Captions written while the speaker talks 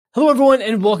Hello, everyone,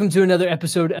 and welcome to another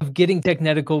episode of Getting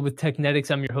Technetical with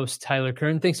Technetics. I'm your host, Tyler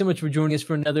Kern. Thanks so much for joining us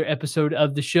for another episode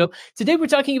of the show. Today, we're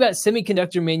talking about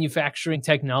semiconductor manufacturing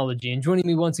technology. And joining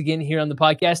me once again here on the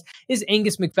podcast is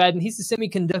Angus McFadden. He's the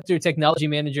Semiconductor Technology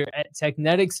Manager at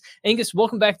Technetics. Angus,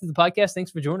 welcome back to the podcast.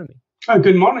 Thanks for joining me.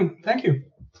 Good morning. Thank you.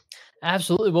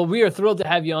 Absolutely. Well, we are thrilled to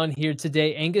have you on here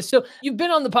today, Angus. So you've been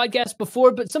on the podcast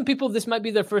before, but some people, this might be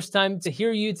their first time to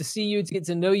hear you, to see you, to get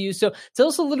to know you. So tell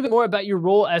us a little bit more about your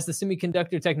role as the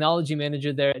Semiconductor Technology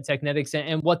Manager there at Technetics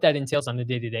and what that entails on a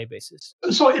day-to-day basis.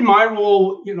 So in my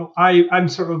role, I'm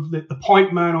sort of the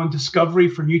point man on discovery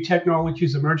for new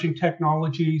technologies, emerging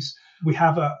technologies. We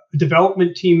have a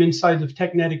development team inside of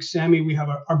Technetics Semi. We have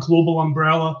our global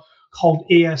umbrella called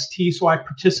AST. So I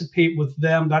participate with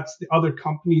them. That's the other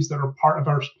companies that are part of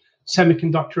our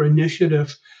semiconductor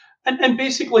initiative. And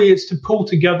basically it's to pull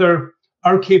together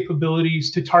our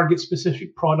capabilities to target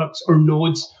specific products or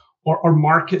nodes or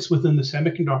markets within the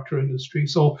semiconductor industry.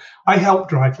 So I help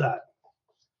drive that.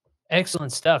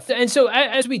 Excellent stuff. And so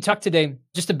as we talk today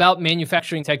just about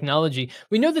manufacturing technology,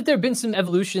 we know that there have been some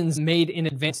evolutions made in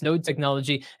advanced node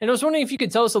technology. And I was wondering if you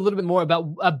could tell us a little bit more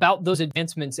about those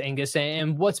advancements, Angus,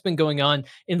 and what's been going on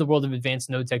in the world of advanced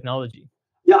node technology.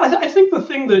 Yeah, I think the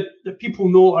thing that people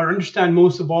know or understand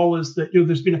most of all is that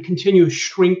there's been a continuous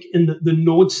shrink in the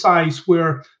node size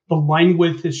where the line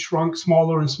width is shrunk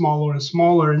smaller and smaller and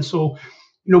smaller. And so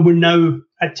we're now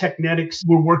at Technetics,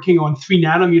 we're working on 3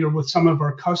 nanometer with some of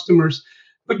our customers,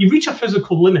 but you reach a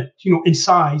physical limit, in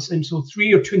size. And so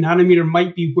 3 or 2 nanometer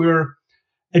might be where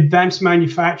advanced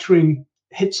manufacturing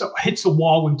hits a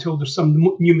wall until there's some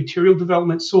new material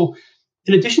development. So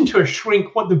in addition to a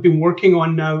shrink, what they've been working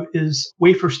on now is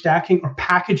wafer stacking or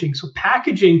packaging. So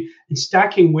packaging and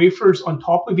stacking wafers on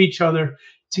top of each other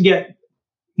to get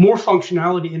more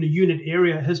functionality in a unit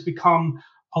area has become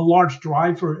a large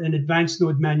driver in advanced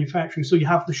node manufacturing. So you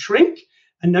have the shrink,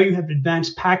 and now you have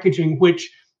advanced packaging, which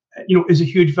is a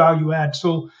huge value add.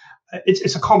 So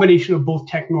it's a combination of both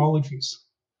technologies.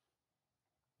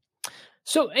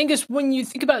 So, Angus, when you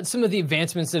think about some of the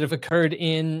advancements that have occurred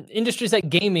in industries like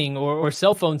gaming or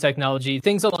cell phone technology,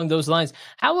 things along those lines,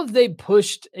 how have they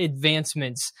pushed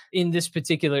advancements in this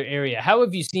particular area? How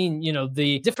have you seen,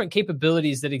 the different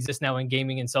capabilities that exist now in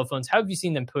gaming and cell phones? How have you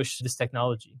seen them push this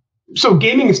technology? So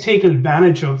gaming has taken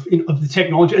advantage of the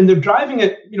technology, and they're driving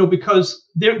it, because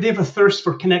they have a thirst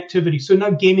for connectivity. So now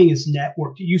gaming is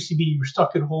networked. It used to be you were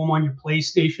stuck at home on your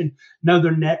PlayStation. Now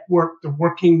they're networked. They're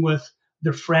working with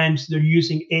their friends. They're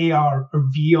using AR or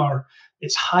VR.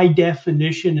 It's high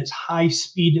definition. It's high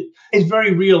speed. It's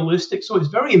very realistic. So it's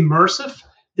very immersive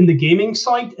in the gaming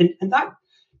side, and that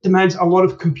demands a lot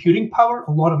of computing power,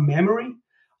 a lot of memory,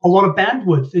 a lot of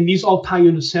bandwidth, and these all tie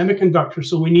into semiconductors.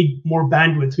 So we need more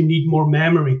bandwidth, we need more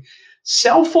memory.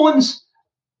 Cell phones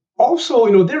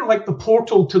also, they're like the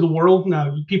portal to the world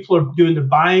now. People are doing their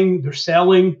buying, they're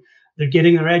selling, they're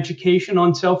getting their education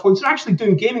on cell phones. They're actually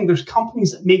doing gaming. There's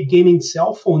companies that make gaming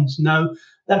cell phones now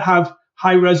that have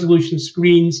high resolution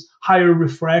screens, higher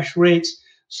refresh rates.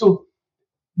 So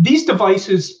these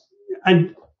devices,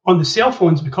 and on the cell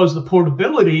phones, because of the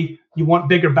portability, you want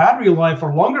bigger battery life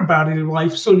or longer battery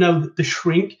life. So now the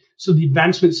shrink, so the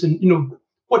advancements in,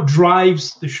 what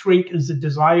drives the shrink is the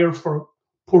desire for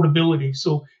portability.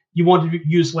 So you want to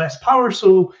use less power,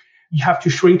 so you have to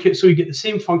shrink it so you get the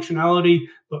same functionality,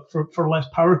 but for less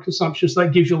power consumption. So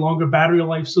that gives you longer battery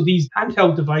life. So these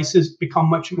handheld devices become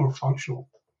much more functional.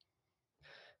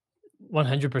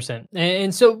 100%.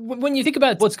 And so when you think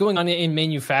about what's going on in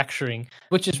manufacturing,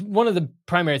 which is one of the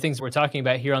primary things we're talking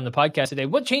about here on the podcast today,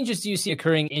 what changes do you see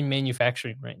occurring in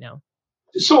manufacturing right now?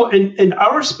 So in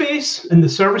our space and the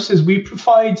services we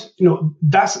provide,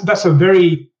 that's a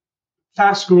very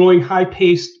fast growing, high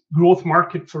paced growth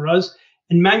market for us.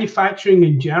 And manufacturing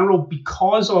in general,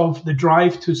 because of the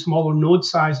drive to smaller node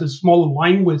sizes, smaller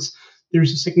line widths,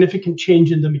 there's a significant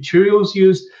change in the materials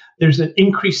used. There's an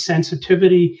increased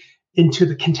sensitivity into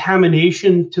the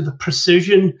contamination, to the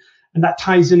precision, and that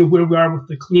ties into where we are with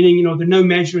the cleaning. They're now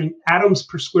measuring atoms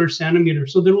per square centimeter.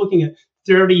 So they're looking at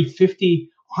 30, 50,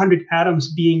 100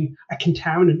 atoms being a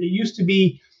contaminant. It used to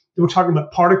be, they were talking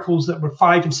about particles that were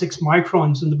 5 and 6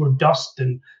 microns, and they were dust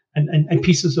and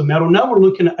pieces of metal. Now we're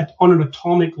looking at on an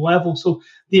atomic level. So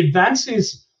the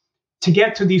advances to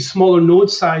get to these smaller node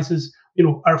sizes,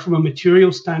 are from a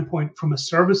material standpoint, from a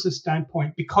services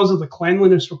standpoint, because of the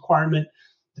cleanliness requirement,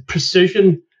 the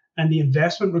precision and the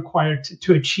investment required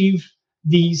to achieve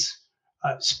these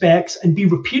specs and be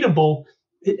repeatable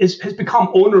has become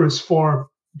onerous for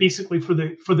basically for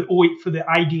the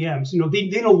IDMs.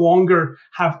 They no longer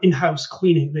have in-house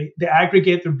cleaning. They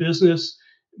aggregate their business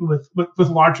with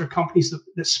larger companies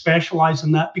that specialize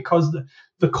in that because of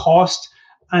the cost.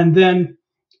 And then,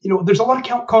 there's a lot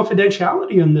of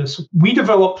confidentiality in this. We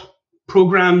develop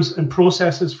programs and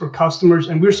processes for customers,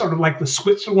 and we're sort of like the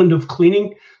Switzerland of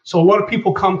cleaning. So a lot of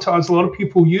people come to us, a lot of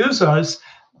people use us,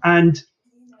 and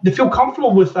they feel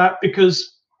comfortable with that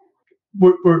because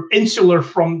we're insular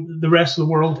from the rest of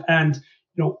the world, and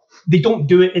they don't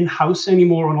do it in-house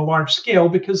anymore on a large scale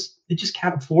because they just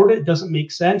can't afford it. It doesn't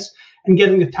make sense, and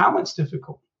getting the talent's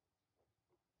difficult.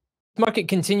 Market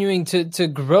continuing to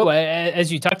grow,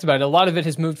 as you talked about, a lot of it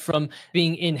has moved from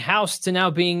being in-house to now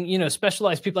being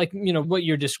specialized people like what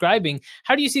you're describing.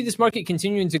 How do you see this market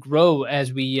continuing to grow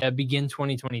as we begin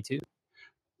 2022?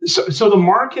 So the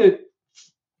market,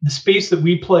 the space that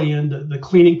we play in, the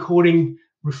cleaning, coating,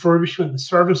 refurbishment, the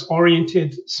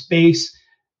service-oriented space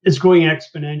is growing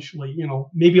exponentially.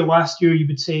 Maybe last year you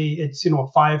would say it's a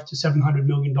 $500 to $700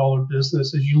 million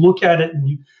business. As you look at it and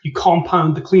you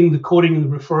compound the cleaning, the coating, and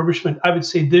the refurbishment, I would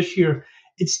say this year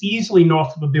it's easily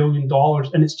north of $1 billion,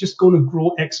 and it's just going to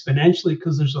grow exponentially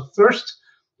because there's a thirst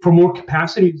for more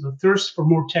capacity, there's a thirst for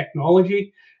more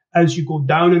technology. As you go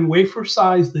down in wafer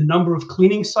size, the number of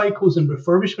cleaning cycles and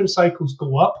refurbishment cycles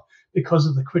go up because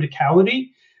of the criticality.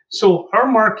 So our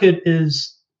market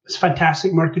is a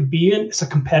fantastic market to be in. It's a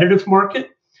competitive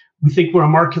market. We think we're a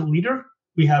market leader.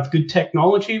 We have good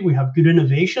technology. We have good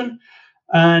innovation.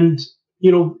 And,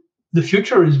 the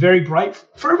future is very bright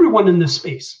for everyone in this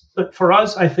space. But for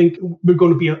us, I think we're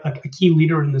going to be a key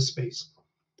leader in this space.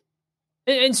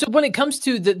 And so when it comes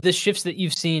to the shifts that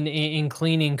you've seen in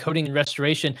cleaning, coating, and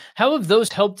restoration, how have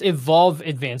those helped evolve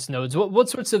advanced nodes? What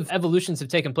sorts of evolutions have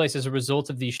taken place as a result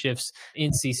of these shifts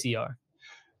in CCR?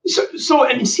 So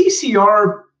in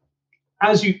CCR,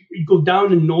 as you go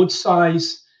down in node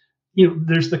size,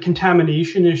 there's the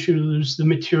contamination issue, there's the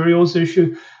materials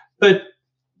issue, but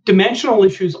dimensional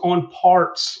issues on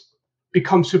parts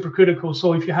become super critical.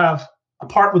 So if you have a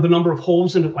part with a number of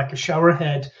holes in it, like a shower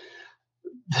head,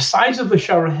 the size of the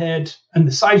shower head and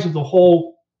the size of the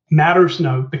hole matters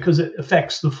now because it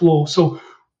affects the flow. So it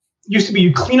used to be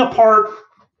you clean a part,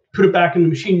 put it back in the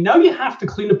machine. Now you have to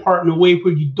clean the part in a way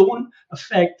where you don't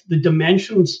affect the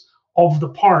dimensions of the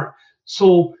part.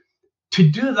 So to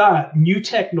do that, new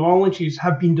technologies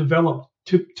have been developed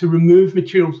to remove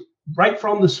materials right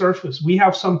from the surface. We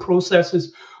have some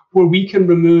processes where we can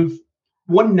remove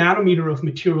 1 nanometer of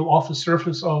material off the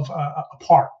surface of a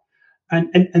part.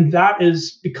 And that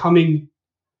is becoming,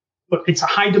 but it's a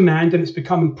high demand and it's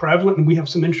becoming prevalent, and we have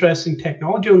some interesting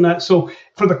technology on that. So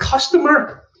for the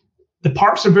customer, the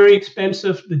parts are very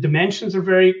expensive, the dimensions are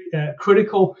very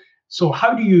critical. So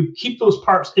how do you keep those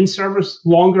parts in service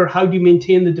longer? How do you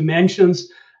maintain the dimensions?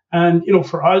 And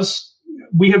for us,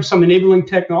 we have some enabling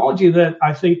technology that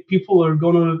I think people are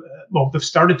going to, they've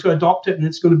started to adopt it, and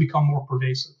it's going to become more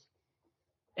pervasive.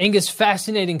 Angus,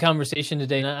 fascinating conversation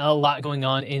today. A lot going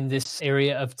on in this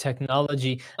area of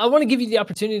technology. I want to give you the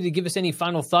opportunity to give us any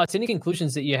final thoughts, any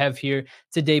conclusions that you have here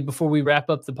today before we wrap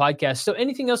up the podcast. So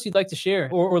anything else you'd like to share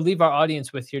or leave our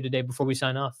audience with here today before we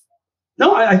sign off?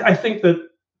 No, I think that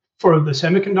for the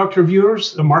semiconductor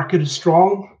viewers, the market is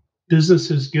strong. Business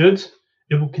is good.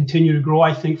 It will continue to grow,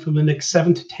 I think, for the next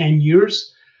 7 to 10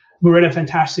 years. We're in a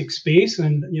fantastic space,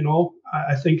 and,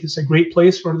 I think it's a great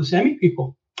place for the semi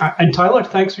people. And Tyler,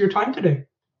 thanks for your time today.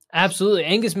 Absolutely.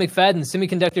 Angus McFadden,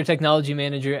 Semiconductor Technology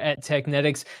Manager at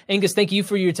Technetics. Angus, thank you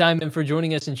for your time and for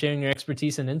joining us and sharing your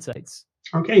expertise and insights.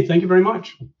 Okay, thank you very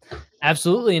much.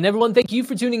 Absolutely. And everyone, thank you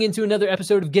for tuning into another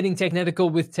episode of Getting Technetical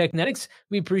with Technetics.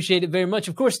 We appreciate it very much.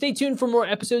 Of course, stay tuned for more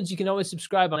episodes. You can always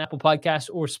subscribe on Apple Podcasts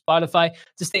or Spotify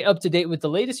to stay up to date with the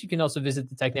latest. You can also visit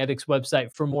the Technetics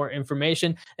website for more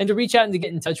information and to reach out and to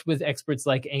get in touch with experts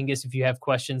like Angus if you have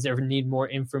questions or need more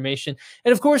information.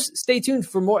 And of course, stay tuned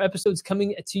for more episodes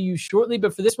coming to you shortly.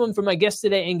 But for this one, for my guest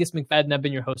today, Angus McFadden, I've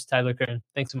been your host, Tyler Kern.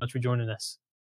 Thanks so much for joining us.